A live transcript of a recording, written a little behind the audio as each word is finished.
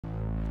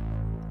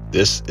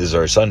This is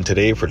our sun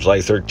today for July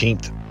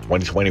 13th,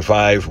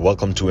 2025.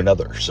 Welcome to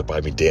another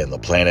surviving day on the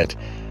planet.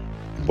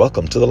 And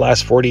welcome to the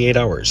last 48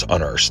 hours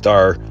on our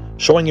star.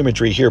 Showing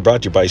imagery here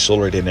brought to you by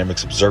Solar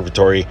Dynamics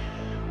Observatory.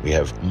 We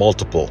have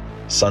multiple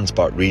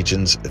sunspot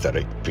regions that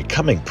are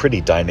becoming pretty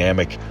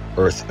dynamic,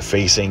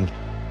 Earth-facing.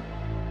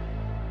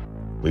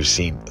 We've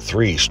seen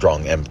 3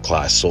 strong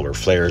M-class solar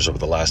flares over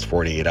the last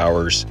 48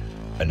 hours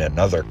and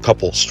another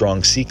couple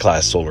strong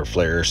C-class solar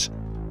flares.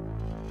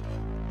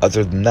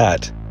 Other than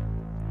that,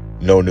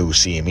 no new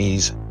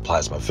CMEs,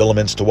 plasma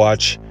filaments to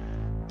watch,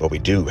 but we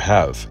do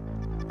have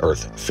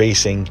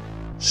Earth-facing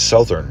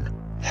southern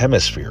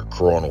hemisphere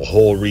coronal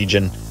hole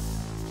region,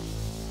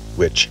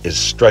 which is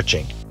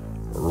stretching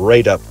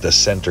right up the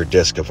center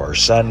disk of our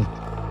sun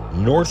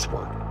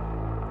northward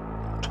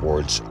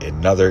towards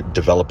another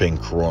developing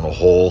coronal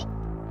hole.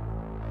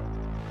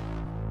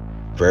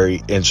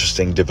 Very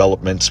interesting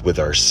developments with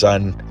our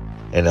sun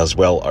and as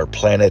well our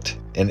planet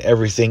and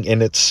everything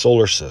in its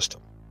solar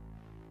system.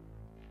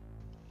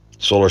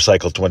 Solar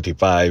cycle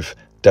 25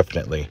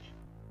 definitely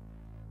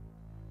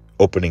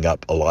opening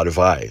up a lot of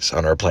eyes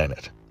on our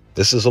planet.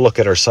 This is a look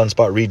at our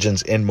sunspot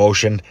regions in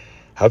motion,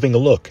 having a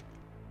look,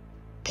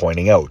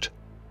 pointing out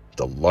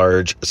the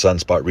large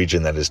sunspot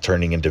region that is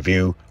turning into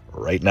view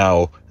right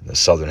now in the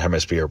southern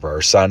hemisphere of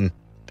our sun.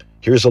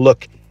 Here's a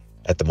look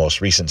at the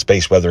most recent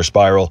space weather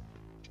spiral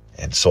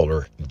and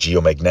solar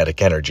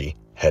geomagnetic energy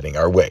heading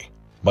our way.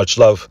 Much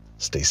love,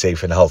 stay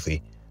safe and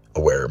healthy,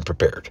 aware and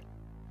prepared.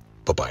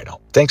 Bye-bye now.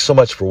 Thanks so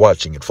much for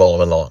watching and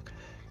following along.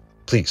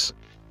 Please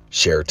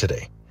share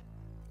today.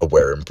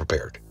 Aware and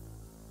prepared.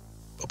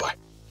 Bye-bye.